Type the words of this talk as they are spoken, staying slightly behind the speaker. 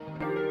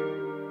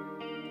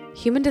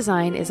Human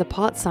design is a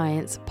part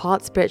science,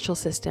 part spiritual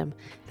system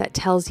that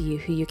tells you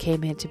who you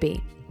came here to be.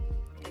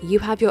 You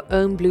have your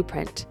own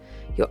blueprint,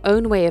 your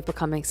own way of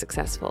becoming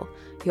successful,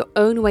 your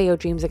own way your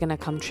dreams are going to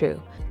come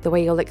true, the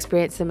way you'll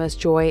experience the most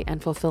joy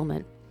and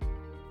fulfillment.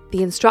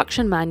 The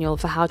instruction manual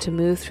for how to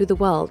move through the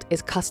world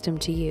is custom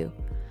to you.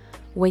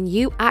 When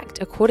you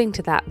act according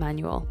to that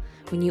manual,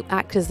 when you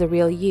act as the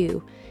real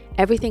you,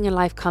 everything in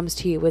life comes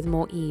to you with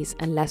more ease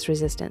and less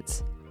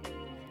resistance.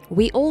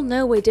 We all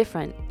know we're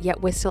different,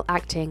 yet we're still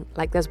acting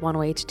like there's one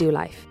way to do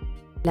life.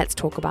 Let's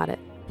talk about it.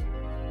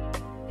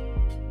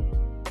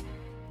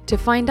 To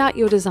find out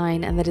your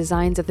design and the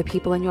designs of the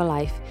people in your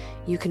life,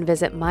 you can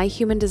visit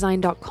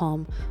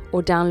myhumandesign.com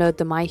or download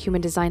the My Human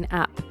Design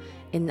app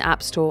in the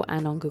App Store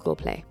and on Google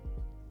Play.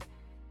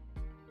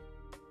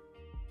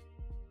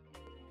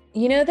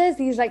 You know, there's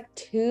these like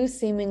two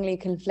seemingly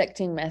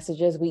conflicting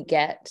messages we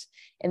get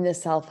in the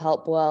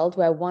self-help world,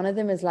 where one of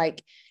them is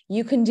like,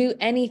 you can do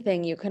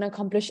anything, you can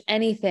accomplish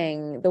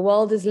anything, the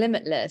world is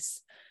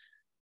limitless.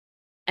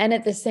 And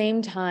at the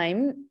same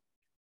time,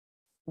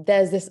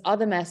 there's this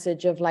other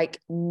message of like,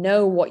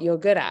 know what you're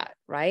good at,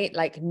 right?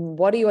 Like,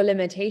 what are your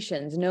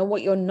limitations? Know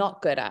what you're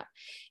not good at.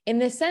 In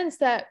the sense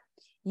that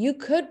you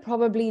could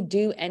probably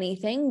do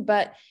anything,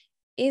 but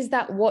is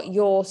that what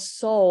your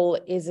soul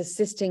is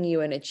assisting you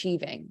in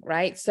achieving,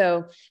 right?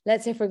 So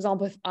let's say, for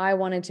example, if I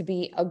wanted to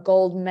be a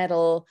gold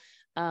medal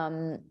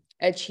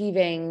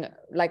achieving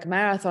like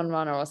marathon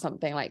runner or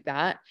something like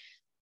that,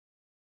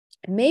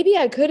 maybe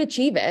I could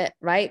achieve it,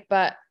 right?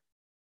 But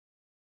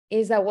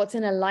is that what's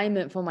in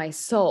alignment for my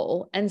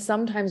soul? And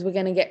sometimes we're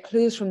going to get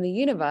clues from the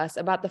universe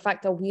about the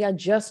fact that we are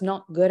just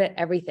not good at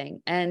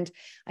everything. And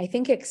I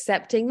think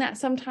accepting that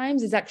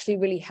sometimes is actually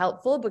really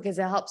helpful, because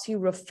it helps you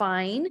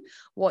refine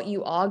what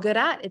you are good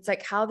at. It's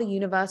like how the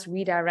universe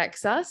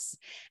redirects us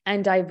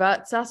and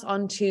diverts us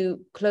onto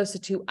closer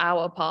to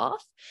our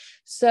path.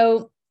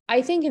 So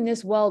I think in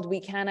this world,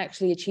 we can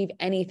actually achieve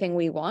anything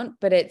we want,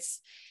 but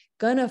it's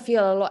gonna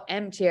feel a lot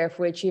emptier if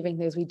we're achieving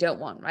things we don't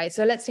want, right?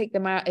 So let's take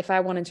if I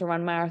wanted to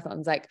run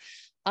marathons, like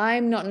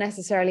I'm not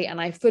necessarily,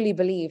 and I fully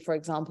believe, for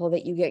example,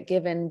 that you get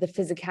given the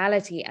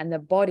physicality and the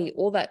body,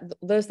 all that,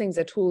 those things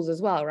are tools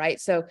as well, right?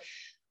 So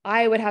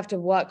I would have to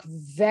work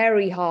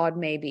very hard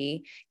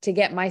maybe to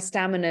get my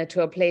stamina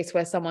to a place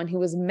where someone who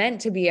was meant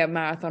to be a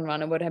marathon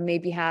runner would have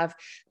maybe have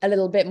a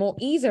little bit more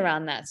ease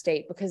around that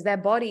state, because their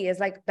body is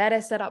like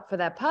better set up for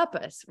their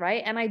purpose,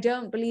 right? And I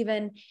don't believe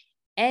in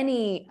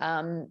any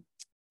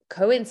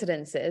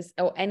coincidences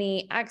or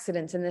any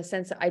accidents, in the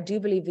sense that I do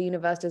believe the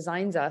universe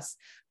designs us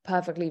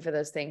perfectly for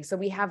those things. So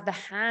we have the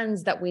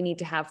hands that we need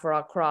to have for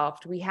our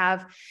craft. We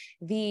have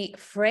the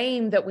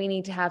frame that we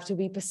need to have to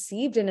be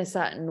perceived in a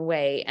certain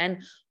way.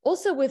 And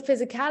also with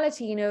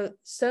physicality, you know,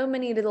 so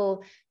many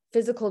little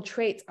physical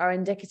traits are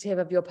indicative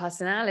of your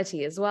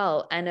personality as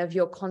well, and of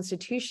your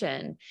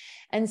constitution.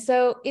 And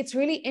so it's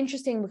really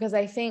interesting, because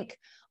I think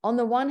on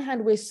the one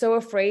hand, we're so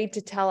afraid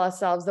to tell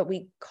ourselves that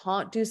we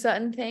can't do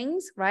certain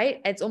things,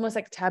 right? It's almost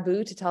like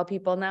taboo to tell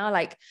people now,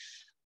 like,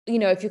 you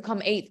know, if you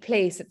come 8th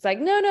place, it's like,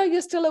 no,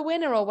 you're still a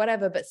winner or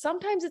whatever. But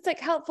sometimes it's like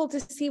helpful to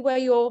see where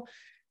you're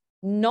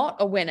not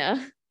a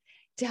winner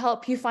to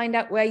help you find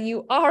out where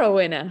you are a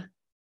winner.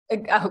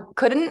 I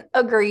couldn't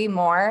agree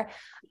more.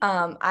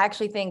 I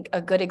actually think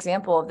a good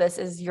example of this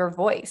is your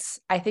voice.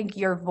 I think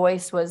your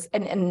voice was,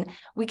 and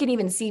we can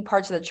even see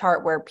parts of the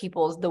chart where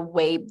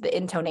the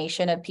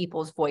intonation of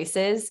people's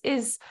voices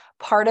is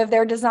part of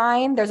their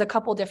design. There's a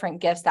couple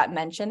different gifts that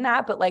mention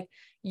that, but like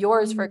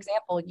yours, for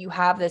example, you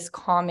have this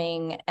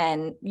calming,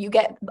 and you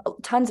get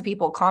tons of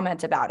people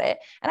comment about it.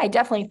 And I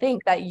definitely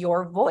think that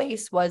your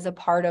voice was a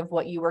part of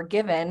what you were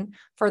given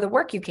for the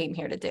work you came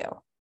here to do.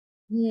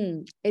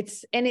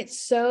 It's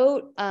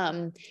so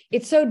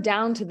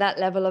down to that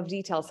level of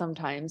detail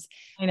sometimes,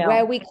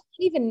 where we can't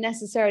even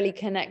necessarily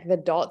connect the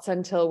dots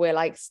until we're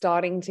like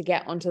starting to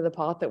get onto the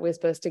path that we're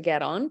supposed to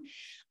get on.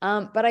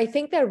 But I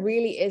think there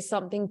really is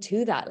something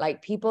to that.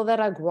 Like people that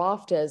are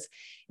grafters,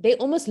 they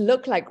almost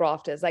look like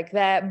grafters, like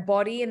their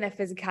body and their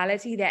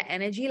physicality, their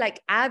energy, like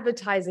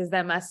advertises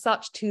them as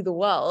such to the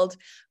world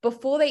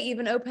before they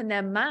even open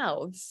their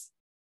mouths.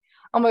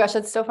 Oh my gosh,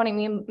 that's so funny.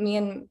 Me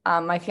and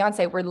my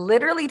fiance were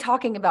literally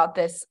talking about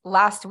this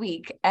last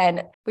week,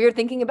 and we were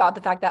thinking about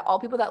the fact that all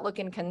people that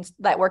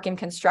that work in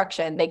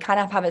construction, they kind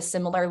of have a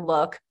similar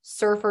look.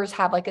 Surfers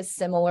have like a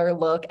similar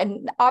look,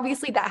 and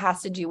obviously that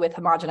has to do with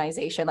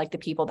homogenization, like the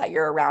people that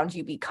you're around,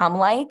 you become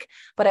like.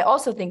 But I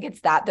also think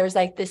it's that there's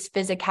like this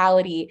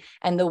physicality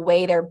and the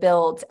way they're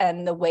built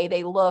and the way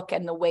they look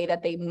and the way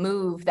that they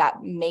move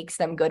that makes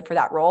them good for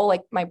that role.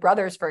 Like my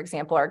brothers, for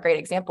example, are a great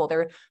example.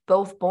 They're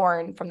both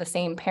born from the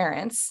same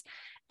parents,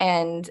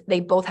 and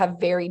they both have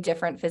very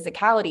different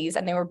physicalities,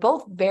 and they were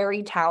both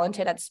very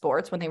talented at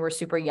sports when they were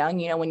super young.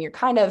 You know, when you're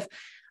kind of,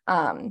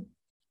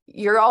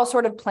 you're all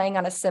sort of playing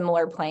on a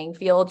similar playing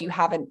field. You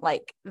haven't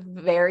like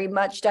very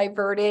much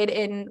diverted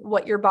in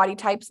what your body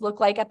types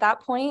look like at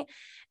that point.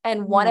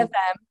 And one of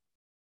them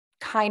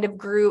kind of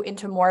grew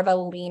into more of a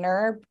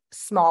leaner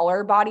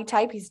smaller body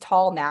type. He's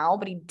tall now,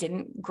 but he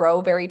didn't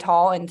grow very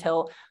tall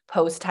until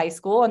post high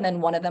school. And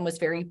then one of them was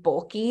very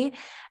bulky.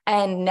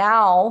 And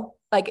now,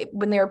 like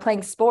when they were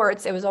playing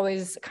sports, it was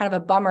always kind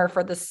of a bummer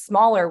for the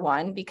smaller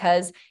one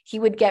because he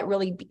would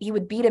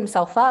beat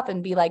himself up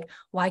and be like,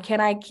 why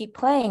can't I keep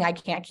playing? I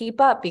can't keep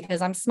up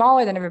because I'm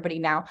smaller than everybody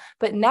now.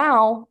 But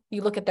now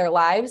you look at their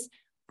lives,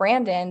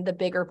 Brandon, the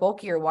bigger,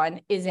 bulkier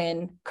one, is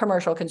in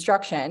commercial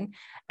construction,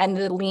 and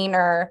the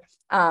leaner,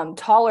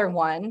 taller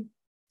one,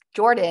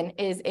 Jordan,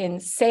 is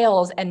in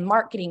sales and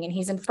marketing, and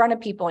he's in front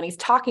of people and he's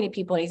talking to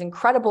people and he's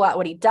incredible at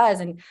what he does.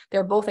 And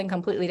they're both in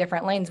completely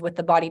different lanes with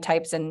the body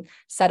types and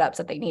setups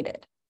that they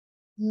needed.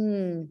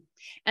 And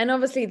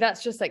obviously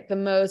that's just like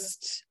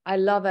I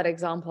love that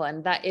example.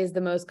 And that is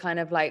the most kind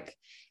of like,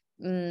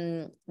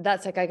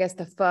 that's like, I guess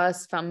the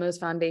most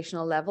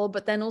foundational level.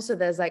 But then also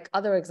there's like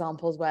other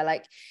examples where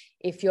like,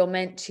 if you're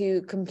meant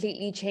to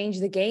completely change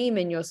the game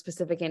in your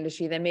specific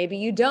industry, then maybe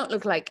you don't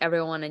look like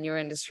everyone in your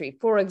industry.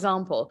 For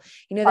example,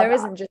 there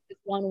isn't just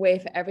one way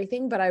for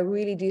everything, but I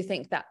really do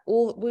think that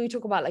when we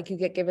talk about like you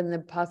get given the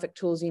perfect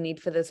tools you need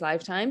for this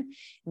lifetime,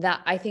 that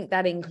I think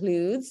that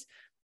includes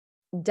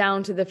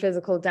down to the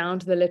physical, down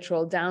to the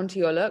literal, down to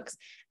your looks,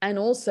 and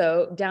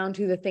also down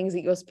to the things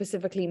that you're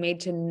specifically made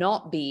to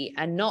not be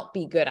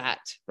good at,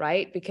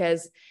 right?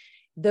 Because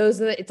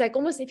it's like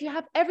almost if you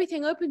have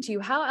everything open to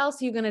you, how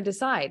else are you going to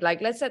decide?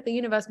 Like, let's let the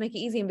universe make it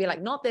easy and be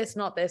like, not this,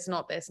 not this,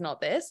 not this,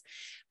 not this.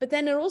 But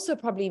then it also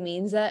probably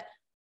means that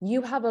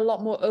you have a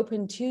lot more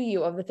open to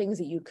you of the things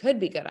that you could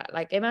be good at.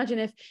 Like, imagine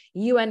if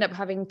you end up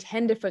having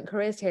 10 different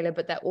careers, Taylor,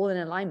 but they're all in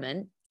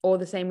alignment, or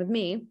the same with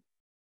me,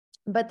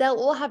 but they'll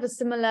all have a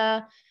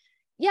similar,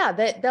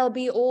 they'll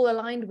be all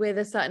aligned with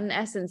a certain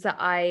essence that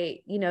I,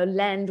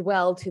 lend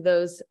well to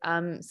those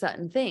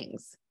certain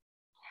things.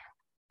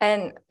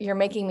 And you're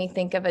making me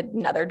think of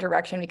another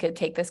direction we could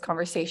take this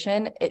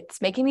conversation. It's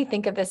making me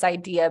think of this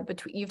idea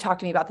you've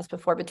talked to me about this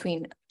before,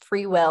 between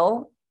free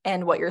will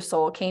and what your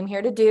soul came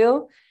here to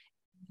do.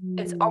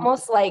 It's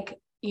almost like,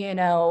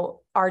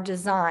 our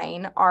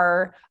design,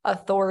 our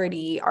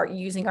authority, our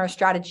using our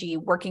strategy,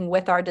 working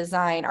with our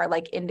design are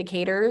like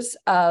indicators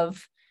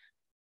of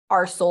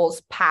our soul's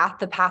path,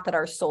 the path that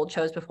our soul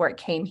chose before it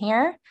came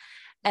here.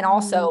 And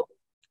also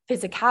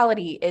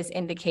physicality is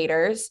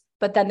indicators,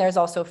 but then there's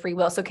also free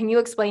will. So can you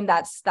explain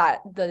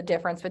the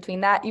difference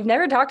between that? You've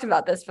never talked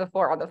about this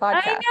before on the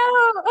podcast. I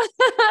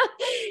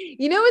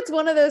know. It's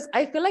one of those,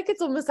 I feel like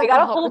it's almost like I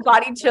got a whole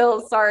body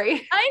chill.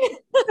 Sorry.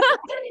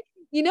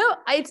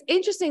 It's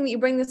interesting that you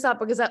bring this up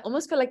because I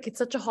almost feel like it's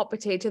such a hot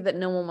potato that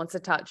no one wants to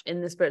touch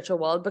in the spiritual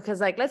world, because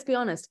like, let's be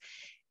honest,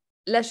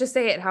 let's just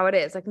say it how it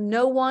is. Like,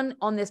 no one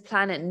on this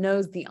planet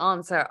knows the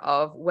answer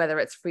of whether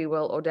it's free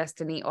will or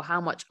destiny or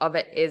how much of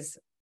it is,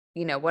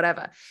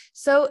 whatever.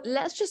 So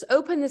let's just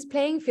open this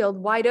playing field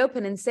wide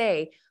open and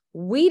say,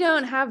 we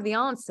don't have the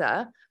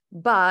answer,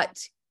 but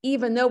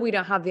even though we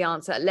don't have the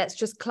answer, let's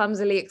just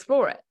clumsily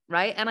explore it.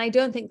 Right. And I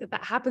don't think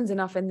that happens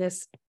enough in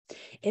this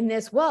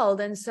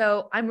world. And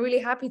so I'm really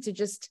happy to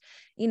just,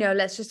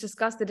 let's just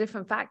discuss the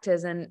different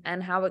factors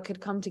and how it could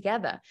come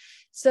together.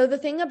 So the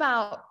thing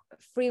about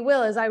free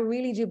will is I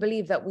really do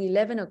believe that we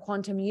live in a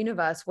quantum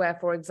universe where,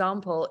 for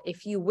example,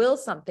 if you will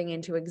something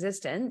into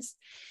existence,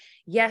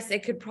 yes,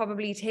 it could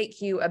probably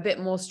take you a bit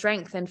more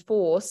strength and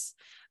force,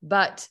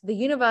 but the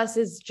universe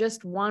is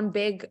just one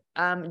big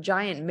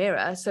giant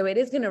mirror. So it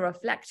is going to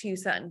reflect to you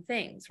certain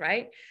things,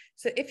 right?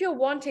 So if you're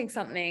wanting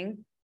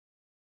something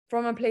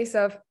from a place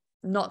of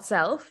not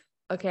self,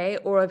 okay,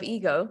 or of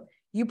ego,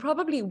 you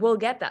probably will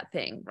get that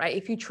thing, right?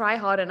 If you try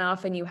hard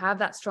enough and you have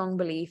that strong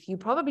belief, you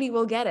probably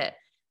will get it.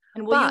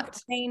 And will you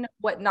explain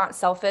what not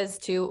self is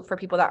for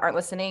people that are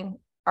listening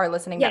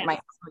that might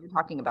know what you're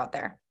talking about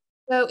there?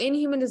 So in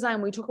human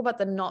design, we talk about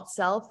the not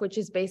self, which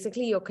is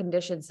basically your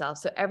conditioned self.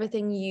 So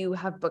everything you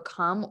have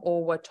become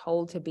or were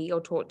told to be or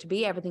taught to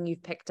be, everything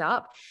you've picked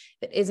up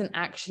that isn't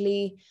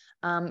actually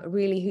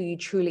really who you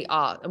truly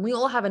are. And we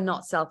all have a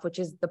not self, which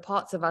is the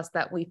parts of us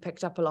that we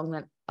picked up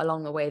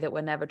along the way that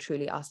were never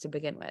truly us to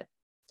begin with.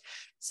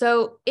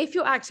 So if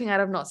you're acting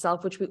out of not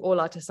self, which we all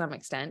are to some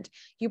extent,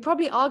 you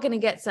probably are going to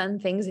get certain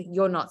things that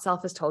your not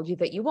self has told you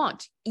that you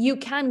want. You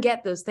can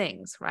get those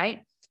things,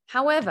 right?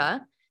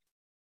 However,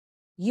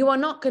 you are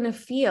not going to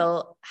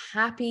feel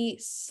happy,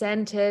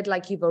 centered,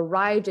 like you've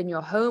arrived in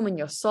your home and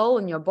your soul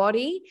and your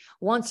body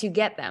once you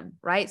get them,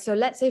 right? So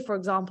let's say, for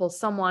example,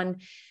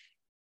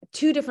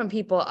 two different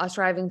people are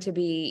striving to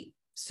be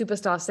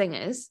superstar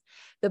singers.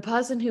 The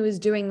person who is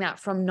doing that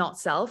from not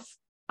self,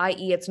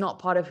 i.e. it's not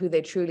part of who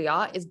they truly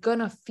are, is going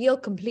to feel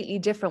completely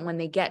different when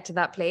they get to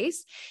that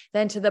place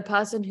than to the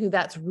person who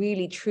that's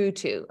really true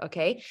to,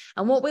 okay?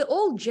 And what we're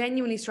all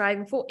genuinely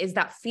striving for is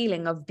that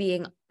feeling of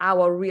being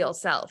our real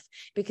self,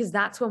 because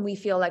that's when we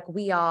feel like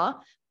we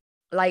are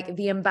like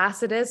the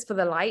ambassadors for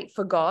the light,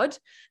 for God,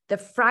 the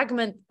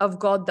fragment of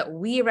God that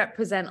we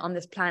represent on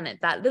this planet,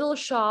 that little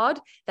shard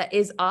that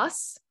is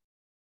us,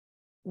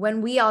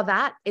 when we are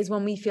that is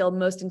when we feel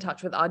most in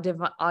touch with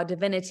our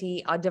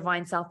divinity, our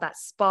divine self, that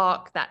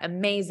spark, that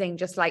amazing,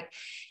 just like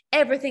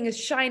everything is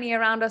shiny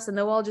around us and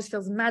the world just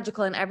feels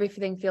magical and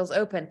everything feels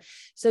open.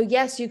 So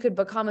yes, you could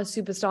become a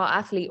superstar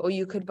athlete or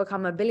you could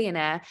become a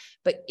billionaire,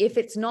 but if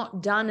it's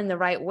not done in the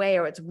right way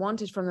or it's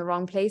wanted from the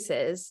wrong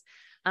places,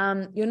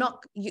 you're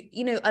not,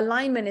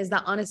 alignment is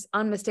that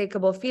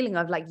unmistakable feeling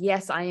of like,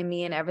 yes, I am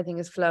me and everything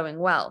is flowing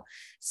well.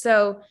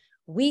 So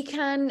we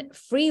can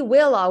free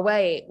will our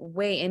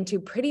way into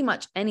pretty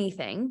much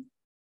anything,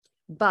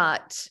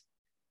 but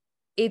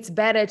it's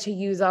better to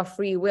use our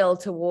free will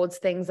towards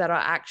things that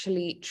are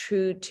actually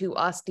true to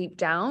us deep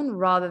down,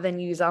 rather than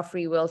use our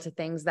free will to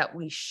things that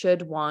we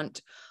should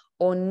want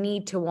or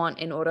need to want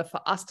in order for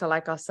us to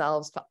like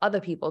ourselves, for other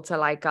people to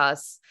like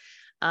us,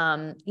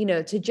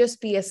 to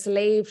just be a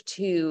slave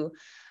to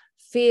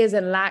fears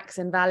and lacks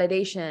and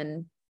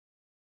validation,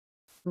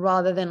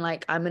 rather than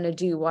like, I'm going to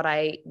do what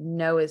I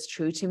know is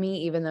true to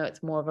me, even though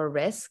it's more of a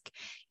risk,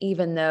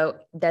 even though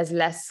there's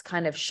less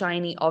kind of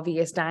shiny,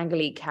 obvious,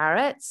 dangly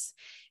carrots.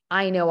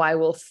 I know I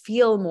will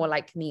feel more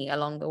like me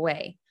along the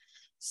way.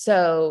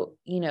 So,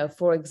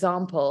 for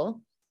example,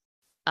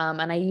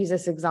 and I use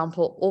this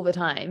example all the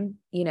time,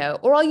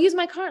 or I'll use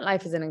my current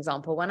life as an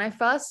example. When I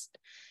first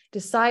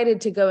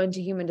decided to go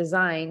into human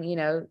design,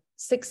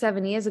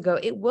 6-7 years ago,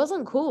 it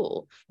wasn't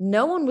cool.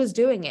 No one was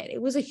doing it.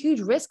 It was a huge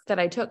risk that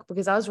I took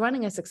because I was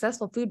running a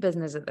successful food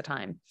business at the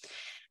time.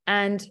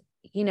 And,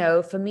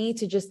 for me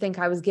to just think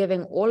I was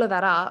giving all of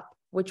that up,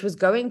 which was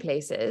going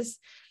places,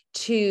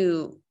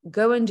 to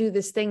go and do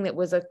this thing that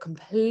was a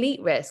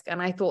complete risk.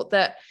 And I thought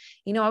that,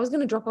 I was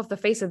going to drop off the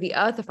face of the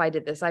earth if I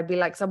did this. I'd be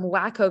like some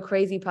wacko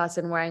crazy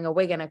person wearing a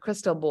wig and a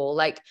crystal ball,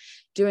 like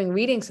doing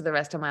readings for the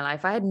rest of my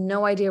life. I had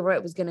no idea where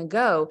it was going to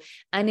go.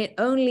 And it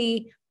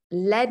only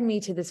led me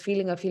to this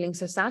feeling of feeling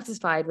so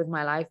satisfied with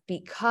my life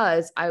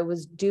because I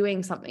was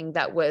doing something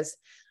that was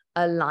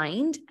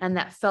aligned and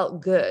that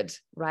felt good,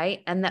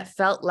 right? And that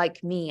felt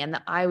like me, and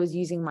that I was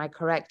using my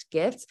correct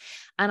gifts,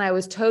 and I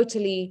was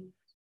totally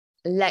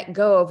let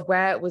go of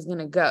where it was going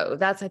to go.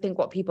 That's, I think,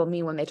 what people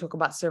mean when they talk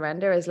about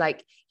surrender, is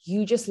like,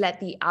 you just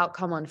let the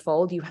outcome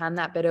unfold. You hand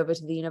that bit over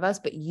to the universe,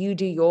 but you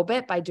do your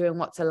bit by doing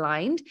what's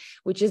aligned,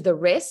 which is the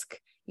risk.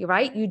 You're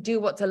right. You do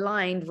what's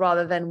aligned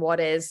rather than what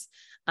is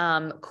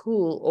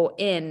cool or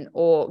in,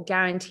 or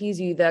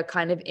guarantees you the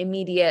kind of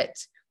immediate,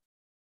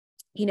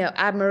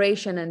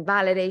 admiration and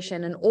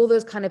validation and all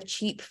those kind of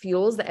cheap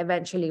fuels that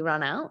eventually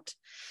run out.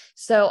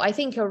 So I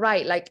think you're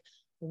right. Like,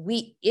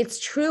 it's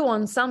true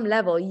on some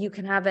level, you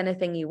can have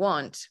anything you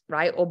want,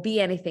 right? Or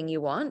be anything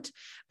you want,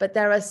 but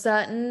there are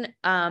certain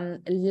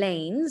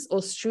lanes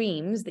or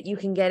streams that you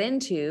can get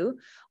into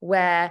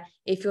where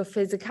if your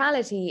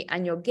physicality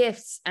and your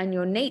gifts and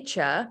your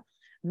nature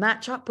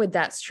match up with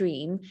that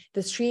stream,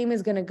 the stream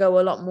is going to go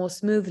a lot more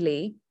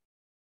smoothly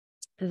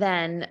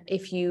than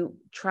if you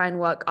try and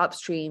work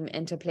upstream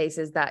into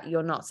places that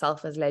your not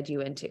self has led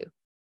you into.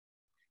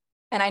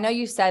 And I know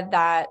you said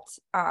that,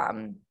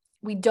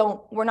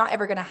 we're not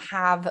ever going to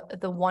have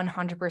the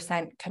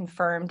 100%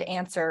 confirmed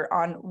answer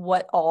on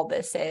what all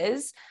this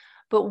is,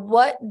 but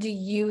what do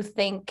you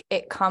think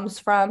it comes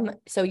from?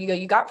 So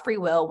you got free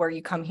will, where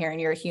you come here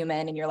and you're a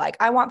human and you're like,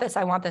 I want this,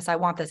 I want this, I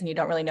want this. And you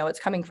don't really know what's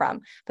coming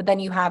from, but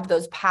then you have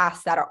those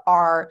paths that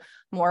are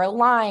more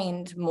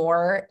aligned,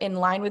 more in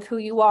line with who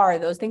you are.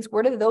 Those things,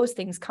 where do those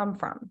things come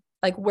from?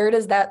 Like, where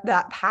does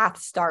that path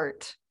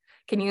start?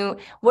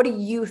 What do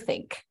you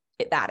think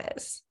that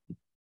is?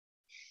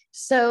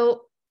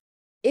 So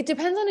it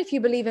depends on if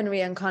you believe in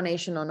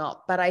reincarnation or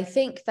not. But I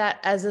think that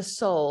as a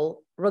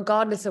soul,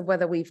 regardless of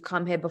whether we've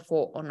come here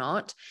before or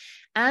not,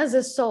 as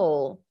a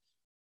soul,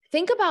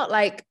 think about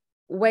like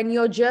when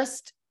you're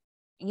just,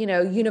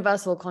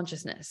 universal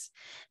consciousness.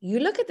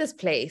 You look at this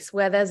place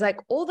where there's like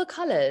all the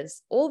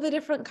colors, all the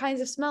different kinds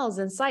of smells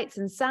and sights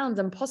and sounds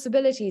and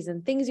possibilities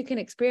and things you can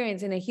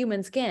experience in a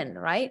human skin,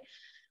 right?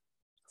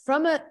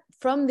 From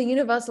the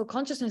universal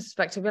consciousness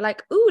perspective, you're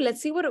like, ooh,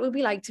 let's see what it would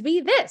be like to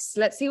be this.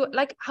 Let's see what,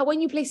 like how when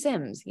you play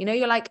Sims,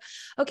 you're like,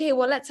 okay,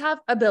 well, let's have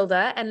a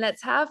builder and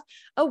let's have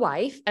a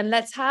wife and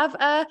let's have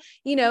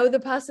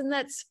the person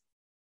that's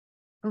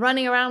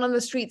running around on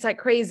the streets like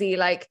crazy,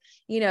 like,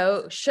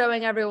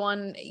 showing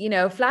everyone,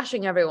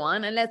 flashing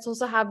everyone. And let's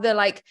also have the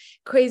like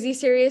crazy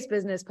serious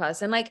business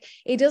person. Like,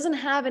 it doesn't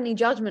have any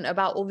judgment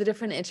about all the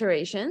different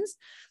iterations.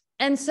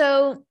 And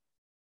so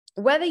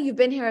whether you've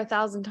been here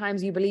 1,000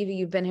 times, you believe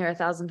you've been here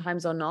 1,000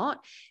 times or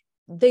not,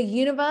 the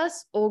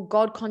universe or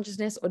God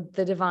consciousness or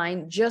the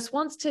divine just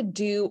wants to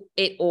do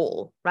it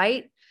all,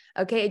 right?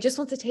 Okay. It just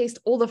wants to taste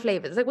all the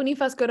flavors. It's like when you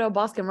first go to a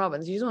Baskin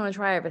Robbins, you just want to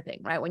try everything,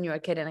 right? When you're a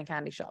kid in a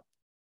candy shop.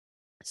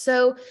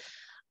 So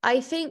I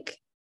think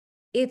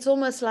it's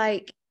almost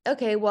like,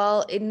 okay,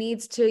 well, it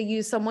needs to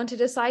use someone to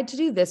decide to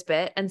do this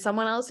bit and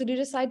someone else to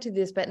decide to do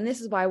this bit. And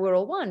this is why we're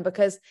all one,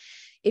 because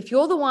if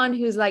you're the one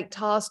who's like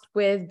tasked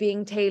with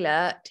being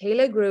Taylor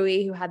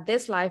Gruey, who had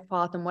this life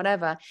path and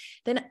whatever,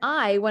 then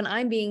when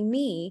I'm being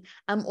me,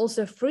 I'm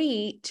also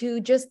free to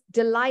just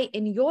delight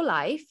in your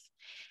life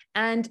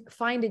and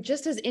find it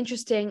just as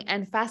interesting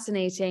and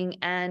fascinating.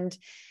 And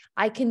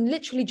I can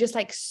literally just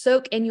like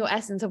soak in your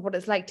essence of what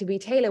it's like to be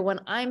Taylor when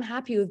I'm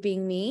happy with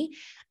being me,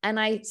 and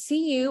I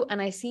see you and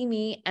I see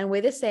me and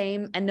we're the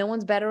same and no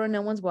one's better and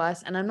no one's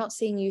worse. And I'm not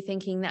seeing you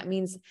thinking that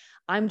means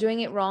I'm doing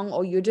it wrong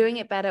or you're doing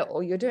it better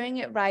or you're doing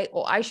it right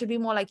or I should be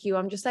more like you.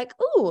 I'm just like,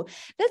 oh,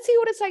 let's see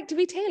what it's like to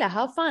be Taylor.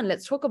 How fun.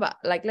 Let's talk about,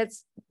 like,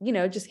 let's,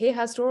 just hear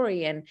her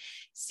story and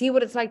see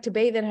what it's like to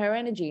bathe in her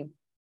energy.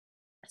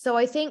 So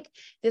I think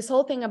this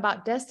whole thing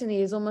about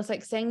destiny is almost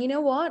like saying, you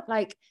know what,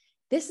 like,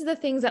 this is the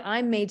things that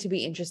I'm made to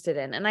be interested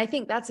in. And I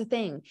think that's the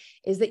thing,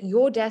 is that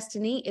your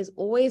destiny is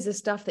always the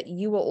stuff that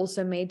you were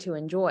also made to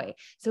enjoy.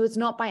 So it's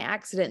not by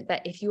accident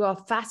that if you are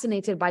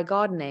fascinated by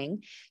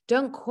gardening,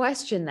 don't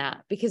question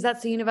that, because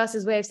that's the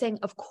universe's way of saying,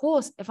 of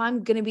course, if you're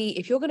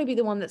going to be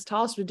the one that's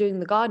tasked with doing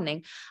the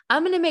gardening,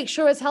 I'm going to make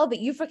sure as hell that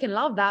you freaking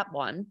love that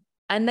one.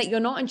 And that you're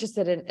not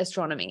interested in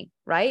astronomy,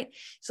 right?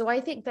 So I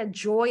think that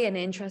joy and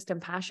interest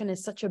and passion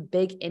is such a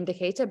big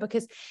indicator,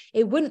 because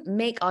it wouldn't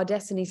make our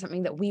destiny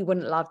something that we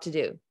wouldn't love to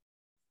do.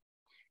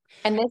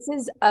 And this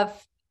is a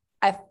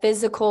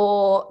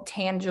physical,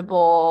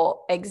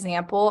 tangible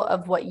example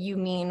of what you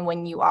mean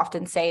when you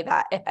often say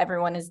that if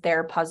everyone is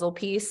their puzzle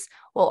piece,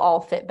 we'll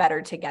all fit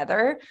better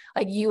together.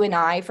 Like you and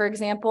I, for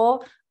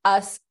example,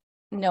 us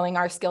knowing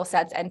our skill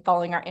sets and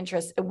following our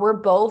interests, we're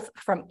both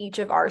from each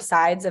of our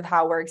sides of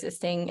how we're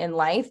existing in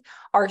life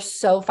are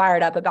so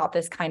fired up about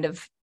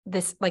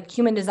this like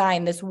human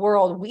design, this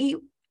world. We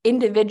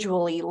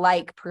individually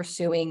like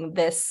pursuing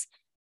this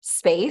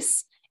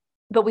space,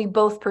 but we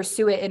both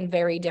pursue it in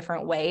very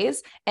different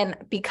ways. And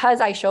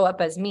because I show up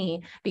as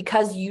me,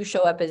 because you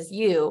show up as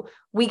you,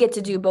 we get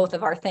to do both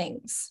of our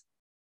things.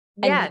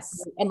 Yes.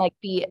 And like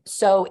be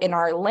so in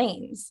our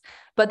lanes,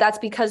 but that's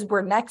because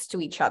we're next to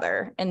each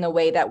other in the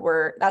way that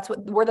we're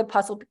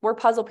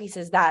puzzle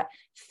pieces that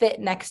fit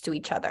next to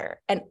each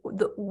other. And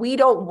we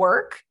don't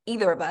work,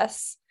 either of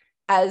us,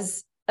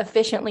 as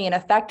efficiently and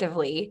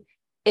effectively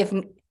if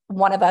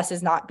one of us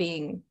is not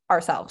being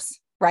ourselves,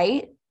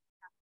 right?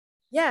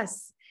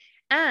 Yes.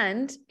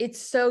 And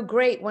it's so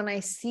great when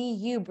I see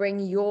you bring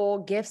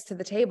your gifts to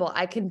the table.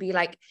 I can be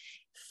like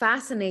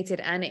fascinated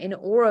and in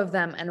awe of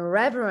them and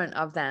reverent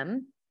of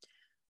them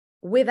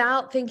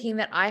without thinking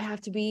that I have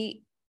to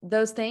be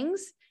those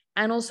things.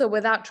 And also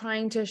without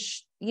trying to,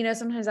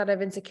 sometimes out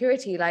of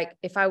insecurity, like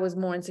if I was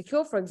more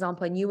insecure, for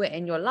example, and you were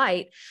in your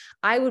light,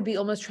 I would be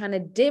almost trying to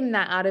dim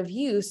that out of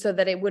you so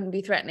that it wouldn't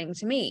be threatening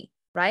to me.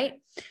 Right.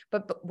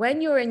 But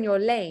when you're in your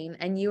lane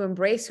and you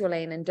embrace your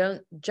lane and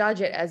don't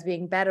judge it as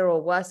being better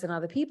or worse than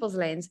other people's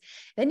lanes,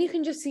 then you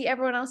can just see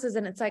everyone else's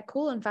and it's like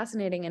cool and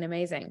fascinating and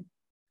amazing.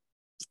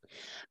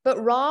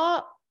 But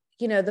Ra,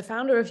 the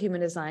founder of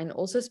Human Design,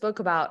 also spoke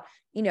about,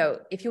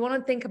 if you want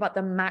to think about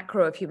the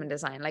macro of human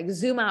design, like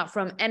zoom out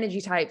from energy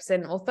types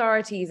and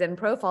authorities and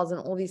profiles and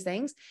all these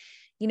things,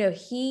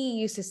 he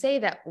used to say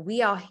that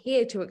we are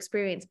here to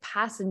experience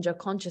passenger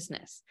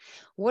consciousness.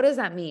 What does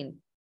that mean?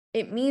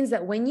 It means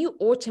that when you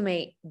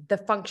automate the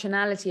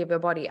functionality of your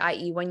body,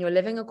 i.e., when you're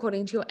living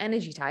according to your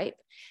energy type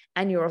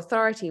and your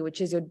authority,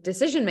 which is your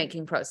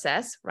decision-making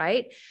process,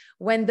 right?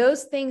 When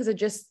those things are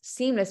just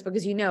seamless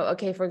because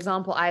okay, for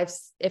example,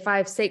 if I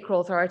have sacral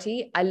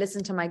authority, I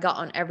listen to my gut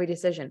on every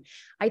decision.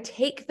 I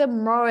take the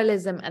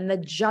moralism and the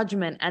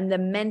judgment and the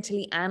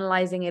mentally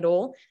analyzing it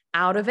all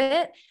out of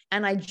it.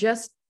 And I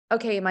just,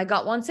 okay, my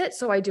gut wants it,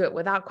 so I do it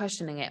without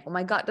questioning it. Or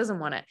my gut doesn't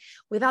want it,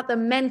 without the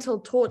mental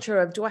torture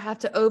of, do I have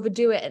to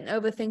overdo it and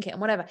overthink it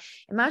and whatever.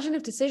 Imagine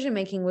if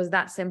decision-making was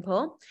that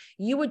simple.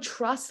 You would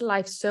trust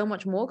life so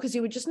much more because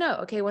you would just know,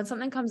 okay, when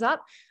something comes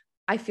up,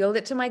 I feel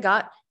it to my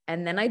gut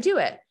and then I do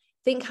it.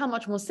 Think how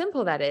much more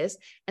simple that is.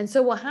 And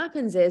so what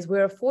happens is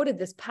we're afforded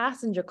this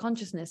passenger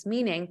consciousness,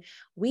 meaning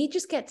we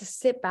just get to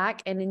sit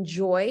back and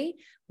enjoy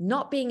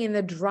not being in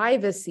the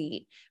driver's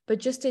seat, but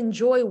just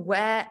enjoy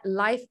where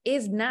life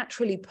is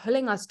naturally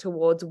pulling us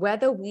towards,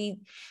 whether we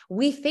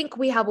think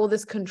we have all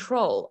this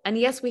control. And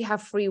yes, we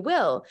have free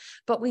will,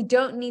 but we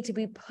don't need to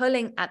be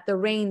pulling at the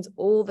reins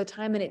all the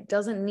time. And it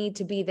doesn't need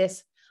to be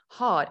this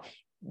hard.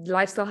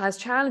 Life still has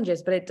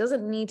challenges, but it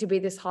doesn't need to be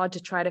this hard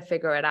to try to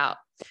figure it out.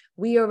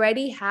 We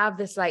already have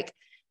this like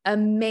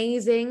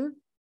amazing,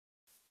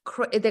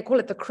 they call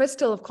it the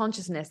crystal of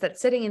consciousness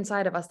that's sitting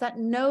inside of us that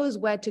knows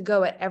where to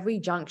go at every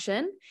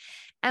junction.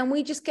 And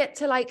we just get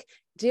to like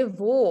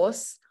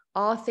divorce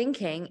our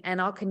thinking and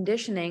our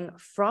conditioning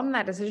from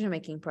that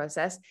decision-making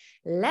process,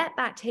 let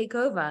that take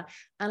over,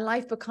 and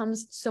life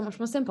becomes so much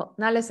more simple.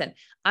 Now, listen,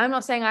 I'm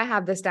not saying I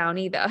have this down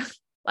either.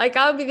 Like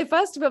I'll be the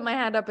first to put my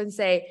hand up and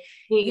say,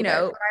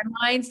 my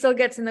mind still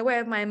gets in the way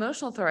of my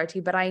emotional authority,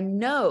 but I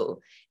know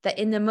that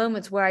in the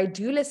moments where I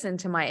do listen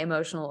to my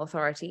emotional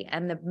authority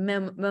and the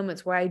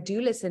moments where I do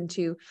listen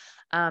to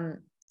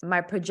my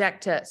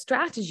projector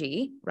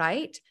strategy,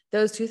 right?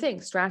 Those two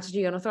things,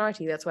 strategy and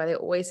authority. That's why they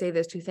always say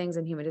those two things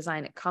in human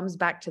design. It comes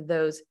back to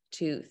those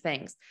two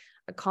things.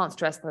 I can't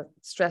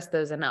stress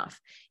those enough.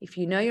 If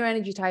you know your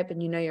energy type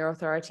and you know your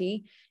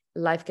authority,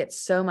 life gets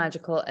so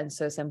magical and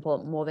so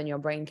simple, more than your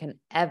brain can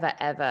ever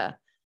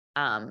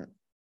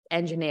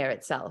engineer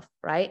itself,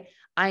 right?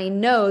 I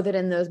know that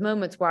in those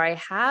moments where I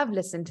have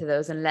listened to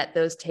those and let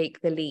those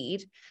take the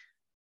lead,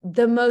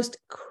 the most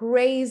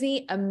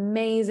crazy,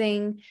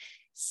 amazing,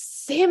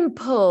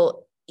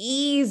 simple,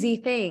 easy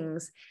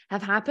things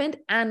have happened.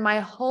 And my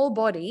whole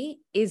body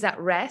is at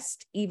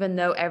rest, even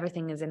though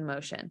everything is in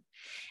motion.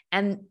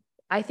 And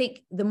I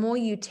think the more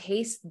you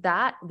taste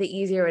that, the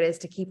easier it is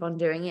to keep on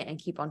doing it and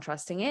keep on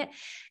trusting it.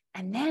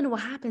 And then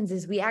what happens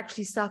is we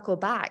actually circle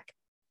back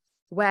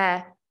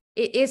where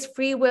it is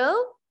free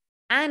will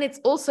and it's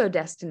also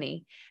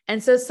destiny.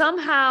 And so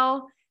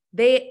somehow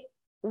they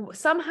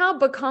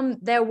become,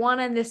 they're one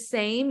and the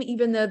same,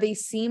 even though they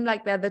seem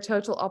like they're the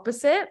total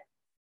opposite.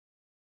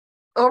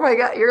 Oh my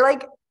God, you're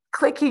like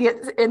clicking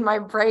it in my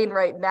brain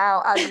right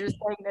now as you're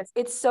saying this.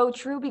 It's so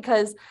true,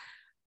 because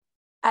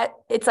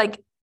it's like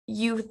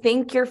you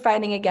think you're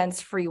fighting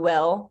against free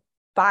will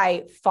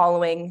by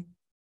following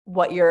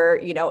what your,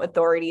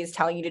 authority is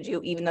telling you to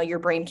do, even though your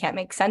brain can't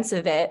make sense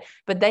of it.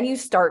 But then you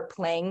start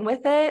playing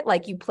with it,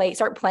 like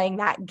start playing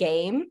that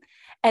game.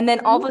 And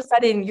then all of a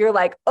sudden you're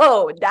like,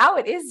 oh, now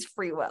it is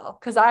free will,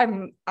 because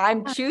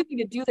I'm choosing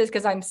to do this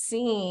because I'm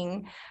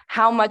seeing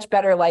how much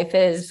better life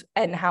is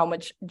and how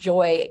much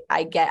joy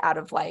I get out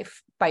of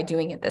life by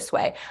doing it this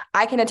way.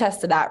 I can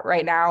attest to that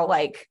right now.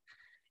 Like,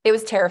 it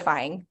was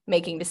terrifying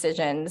making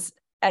decisions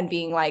and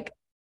being like,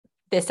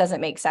 this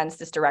doesn't make sense.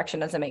 This direction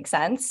doesn't make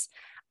sense.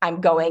 I'm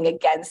going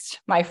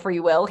against my free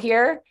will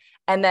here.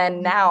 And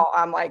then now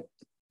I'm like,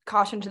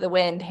 caution to the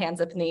wind, hands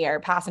up in the air,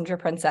 passenger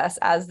princess,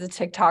 as the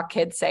TikTok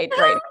kids say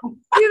right now.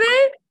 Do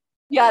they?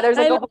 Yeah, there's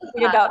like a whole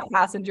thing about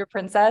passenger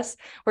princess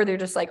where they're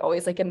just like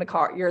always like in the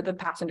car. You're the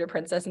passenger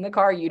princess in the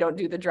car. You don't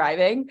do the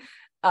driving.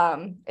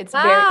 It's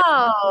very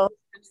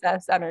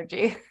princess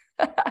energy.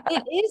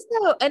 It is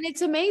though. And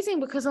it's amazing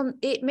because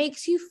it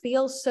makes you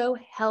feel so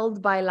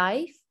held by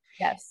life.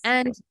 Yes.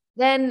 And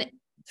then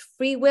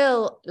free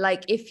will,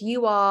 like if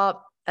you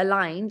are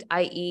aligned,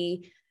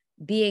 i.e.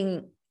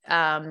 being,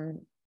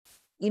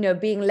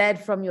 being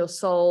led from your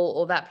soul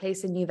or that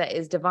place in you that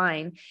is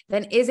divine,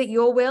 then is it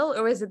your will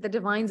or is it the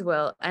divine's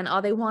will? And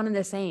are they one and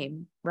the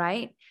same?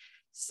 Right.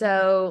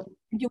 So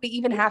do we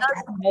even have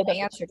to know the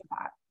answer to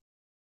that?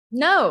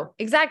 No,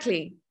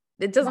 exactly.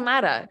 It doesn't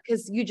matter,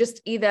 because you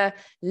just either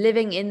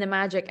living in the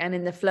magic and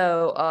in the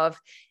flow of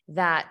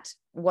that,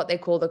 what they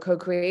call the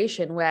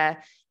co-creation,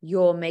 where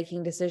you're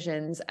making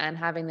decisions and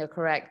having the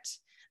correct,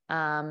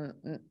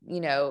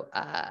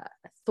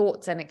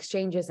 thoughts and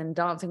exchanges and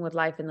dancing with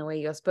life in the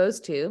way you're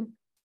supposed to,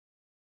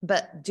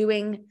 but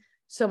doing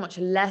so much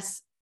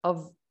less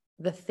of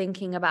the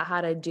thinking about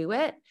how to do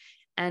it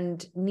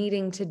and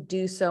needing to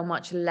do so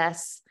much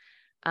less,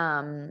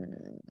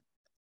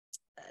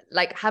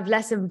 like have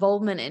less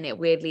involvement in it,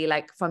 weirdly,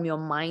 like from your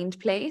mind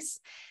place.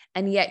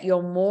 And yet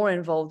you're more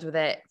involved with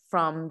it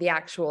from the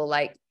actual,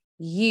 like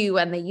you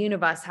and the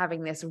universe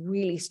having this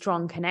really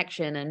strong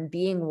connection and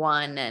being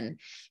one and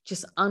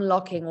just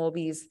unlocking all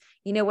these,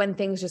 when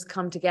things just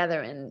come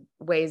together in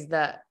ways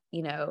that,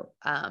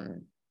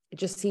 it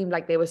just seemed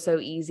like they were so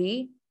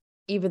easy,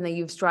 even though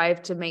you've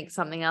strived to make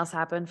something else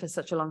happen for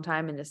such a long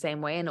time in the same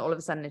way. And all of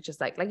a sudden it's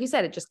just like you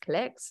said, it just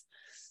clicks.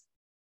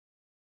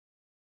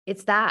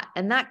 It's that,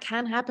 and that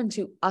can happen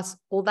to us,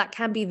 or that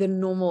can be the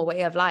normal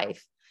way of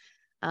life.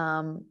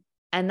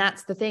 And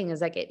that's the thing, is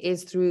like, it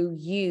is through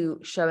you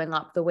showing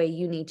up the way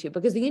you need to,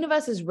 because the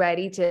universe is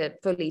ready to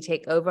fully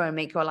take over and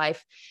make your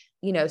life,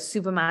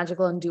 super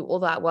magical and do all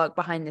that work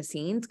behind the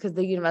scenes, because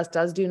the universe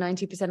does do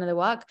 90% of the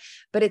work,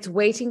 but it's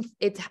waiting.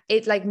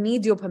 It like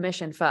needs your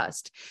permission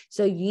first.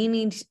 So you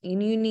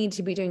need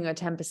to be doing your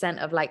 10%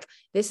 of like,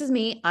 this is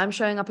me. I'm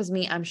showing up as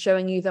me. I'm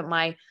showing you that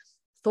my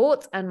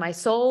thoughts and my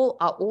soul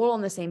are all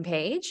on the same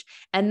page.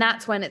 And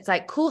that's when it's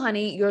like, cool,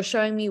 honey, you're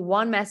showing me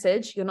one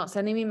message. You're not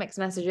sending me mixed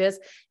messages.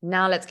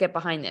 Now let's get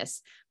behind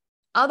this.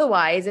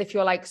 Otherwise, if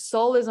your like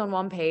soul is on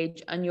one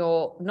page and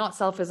your not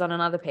self is on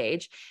another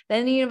page,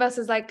 then the universe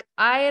is like,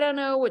 I don't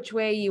know what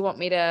you want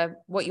me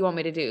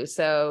to do.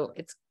 So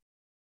it's,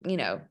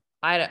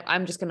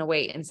 I'm just going to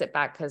wait and sit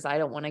back, because I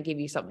don't want to give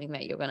you something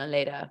that you're going to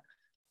later,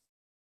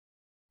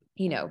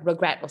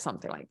 regret or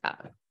something like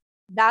that.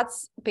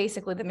 That's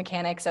basically the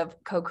mechanics of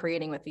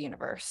co-creating with the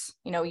universe.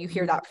 You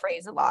hear that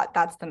phrase a lot.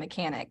 That's the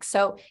mechanics.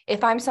 So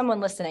if I'm someone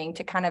listening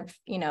to kind of,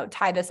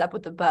 tie this up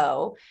with a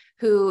bow,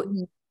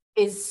 who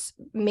is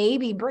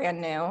maybe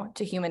brand new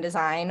to human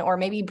design, or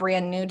maybe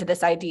brand new to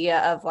this idea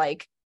of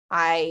like,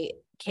 I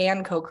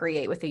can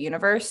co-create with the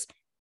universe.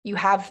 You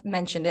have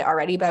mentioned it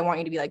already, but I want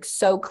you to be like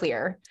so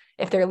clear,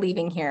 if they're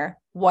leaving here,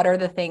 what are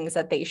the things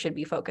that they should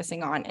be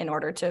focusing on in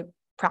order to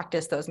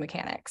practice those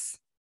mechanics?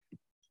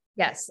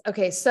 Yes.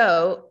 Okay.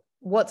 So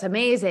what's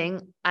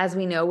amazing, as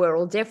we know, we're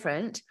all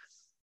different,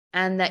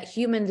 and that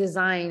human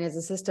design is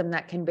a system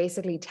that can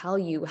basically tell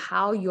you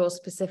how your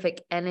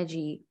specific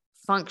energy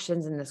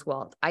functions in this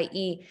world,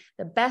 i.e.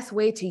 the best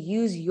way to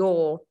use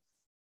your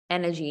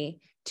energy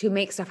to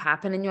make stuff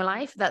happen in your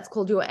life. That's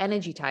called your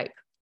energy type.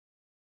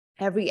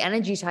 Every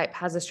energy type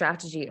has a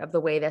strategy of the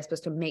way they're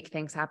supposed to make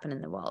things happen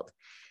in the world.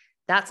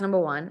 That's number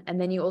one. And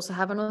then you also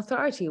have an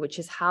authority, which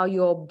is how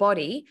your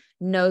body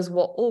knows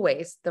what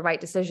always the right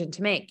decision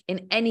to make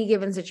in any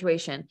given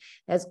situation.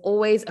 There's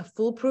always a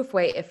foolproof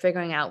way of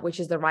figuring out which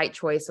is the right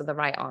choice or the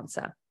right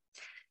answer.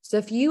 So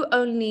if you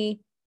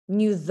only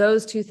knew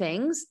those two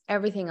things,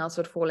 everything else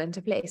would fall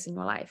into place in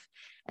your life.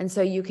 And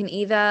so you can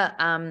either,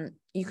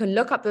 you can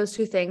look up those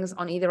two things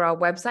on either our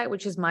website,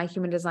 which is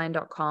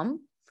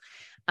myhumandesign.com.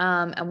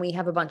 And we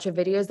have a bunch of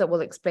videos that will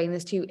explain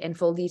this to you in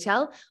full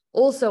detail.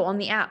 Also on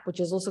the app,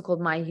 which is also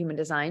called My Human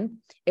Design,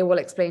 it will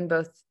explain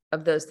both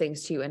of those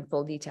things to you in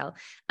full detail.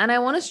 And I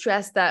want to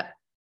stress that,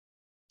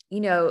 you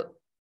know,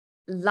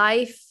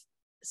 life's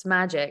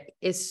magic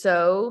is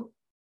so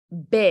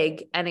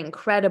big and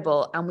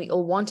incredible, and we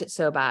all want it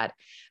so bad.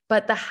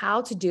 But the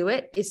how to do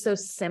it is so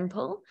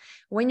simple.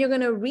 When you're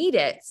going to read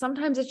it,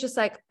 sometimes it's just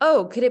like,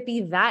 oh, could it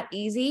be that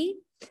easy?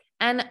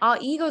 And our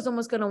ego is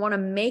almost going to want to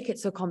make it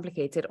so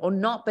complicated or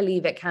not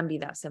believe it can be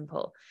that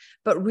simple.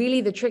 But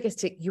really the trick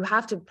is you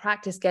have to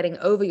practice getting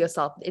over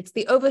yourself. It's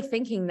the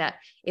overthinking that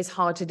is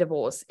hard to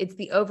divorce. It's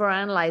the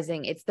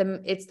overanalyzing. It's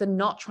the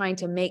not trying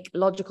to make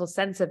logical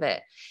sense of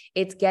it.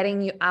 It's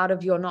getting you out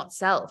of your not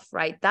self,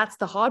 right? That's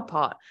the hard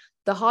part.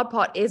 The hard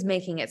part is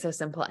making it so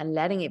simple and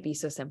letting it be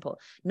so simple.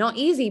 Not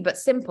easy, but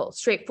simple,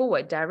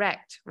 straightforward,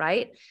 direct,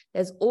 right?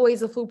 There's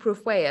always a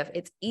foolproof way of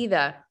it's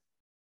either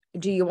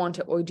do you want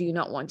it or do you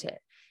not want it?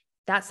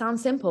 That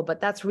sounds simple,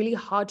 but that's really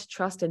hard to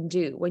trust and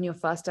do when you're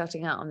first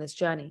starting out on this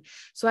journey.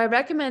 So I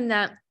recommend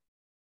that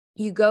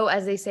you go,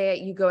 as they say,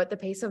 you go at the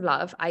pace of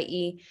love,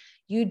 i.e.,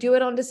 you do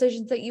it on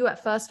decisions that you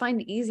at first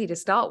find easy to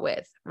start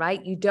with,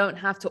 right? You don't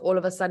have to all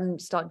of a sudden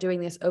start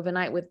doing this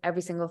overnight with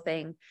every single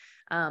thing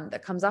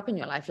that comes up in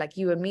your life. Like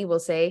you and me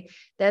will say,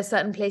 there's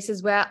certain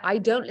places where I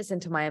don't listen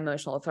to my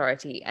emotional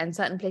authority and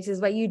certain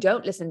places where you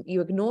don't listen,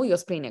 you ignore your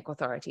splenic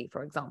authority,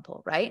 for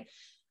example, right?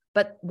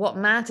 But what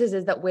matters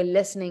is that we're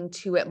listening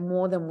to it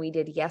more than we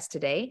did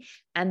yesterday.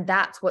 And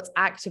that's what's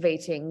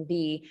activating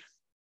the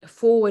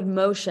forward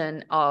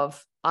motion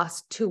of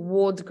us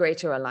towards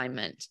greater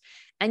alignment.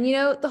 And, you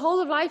know, the whole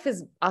of life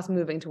is us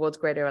moving towards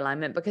greater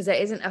alignment because there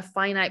isn't a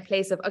finite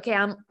place of, okay,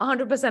 I'm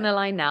 100%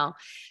 aligned now.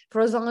 For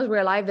as long as we're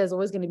alive, there's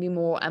always going to be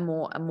more and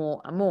more and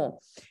more and more.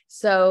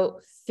 So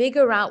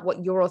figure out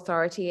what your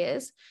authority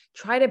is.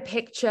 Try to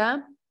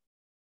picture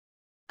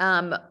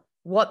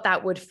what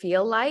that would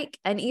feel like.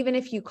 And even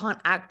if you can't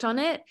act on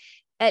it,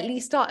 at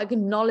least start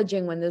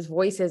acknowledging when those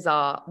voices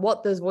are,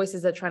 what those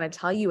voices are trying to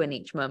tell you in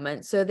each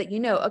moment so that you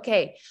know,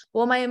 okay,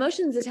 well, my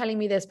emotions are telling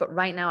me this, but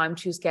right now I'm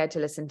too scared to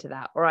listen to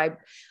that. Or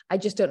I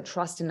just don't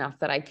trust enough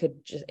that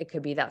it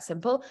could be that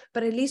simple,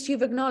 but at least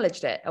you've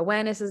acknowledged it.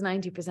 Awareness is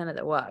 90% of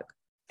the work.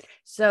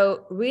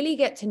 So really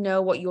get to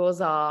know what yours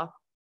are,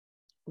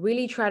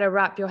 really try to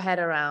wrap your head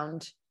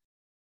around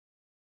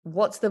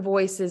what's the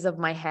voices of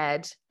my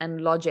head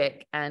and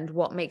logic and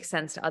what makes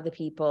sense to other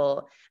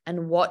people.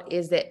 And what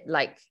is it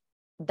like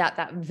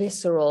that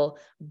visceral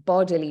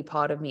bodily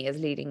part of me is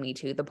leading me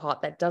to, the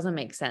part that doesn't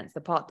make sense, the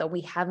part that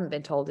we haven't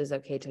been told is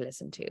okay to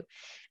listen to.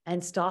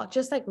 And start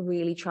just like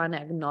really trying to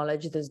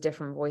acknowledge those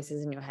different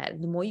voices in your head.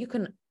 The more you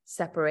can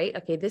separate,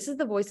 okay, this is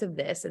the voice of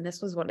this, and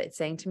this was what it's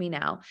saying to me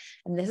now,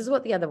 and this is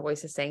what the other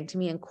voice is saying to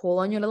me, and call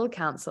on your little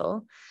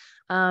counsel,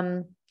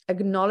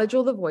 acknowledge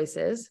all the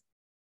voices.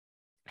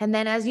 And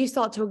then as you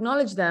start to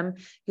acknowledge them,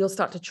 you'll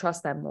start to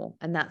trust them more.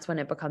 And that's when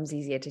it becomes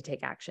easier to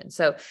take action.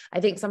 So I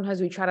think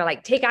sometimes we try to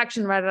like take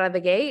action right out of the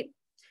gate,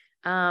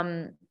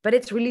 but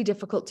it's really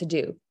difficult to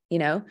do, you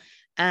know,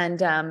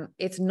 and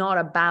it's not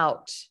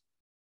about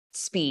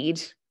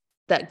speed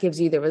that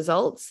gives you the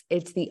results.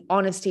 It's the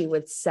honesty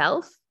with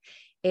self.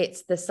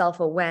 It's the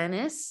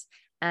self-awareness,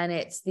 and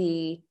it's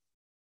the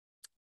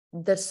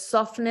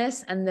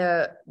softness and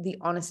the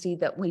honesty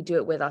that we do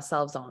it with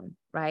ourselves on,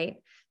 right?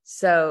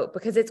 So,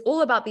 because it's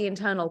all about the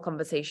internal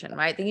conversation,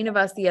 right? The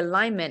universe, the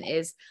alignment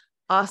is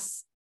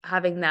us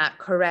having that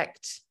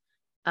correct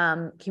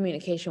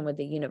communication with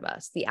the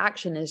universe. The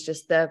action is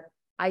just the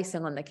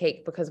icing on the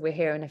cake because we're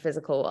here in a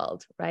physical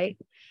world, right?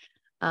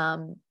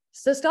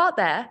 So start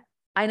there.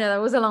 I know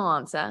that was a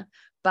long answer,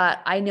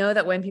 but I know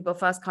that when people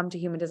first come to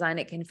human design,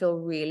 it can feel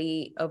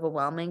really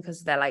overwhelming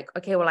because they're like,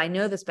 okay, well, I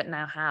know this, but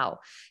now how?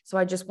 So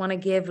I just want to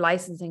give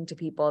licensing to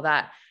people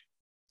that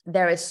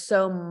there is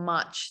so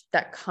much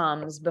that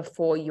comes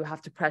before you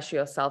have to pressure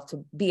yourself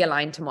to be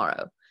aligned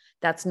tomorrow.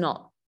 That's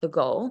not the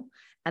goal.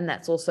 And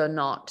that's also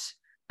not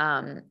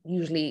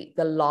usually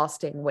the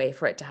lasting way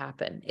for it to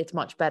happen. It's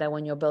much better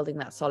when you're building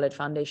that solid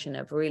foundation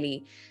of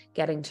really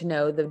getting to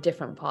know the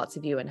different parts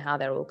of you and how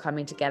they're all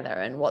coming together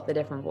and what the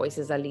different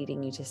voices are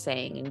leading you to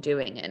saying and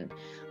doing and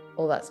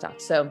all that stuff.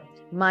 So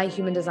My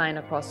Human Design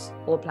across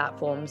all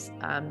platforms,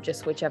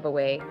 just whichever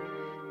way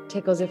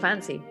tickles your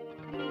fancy.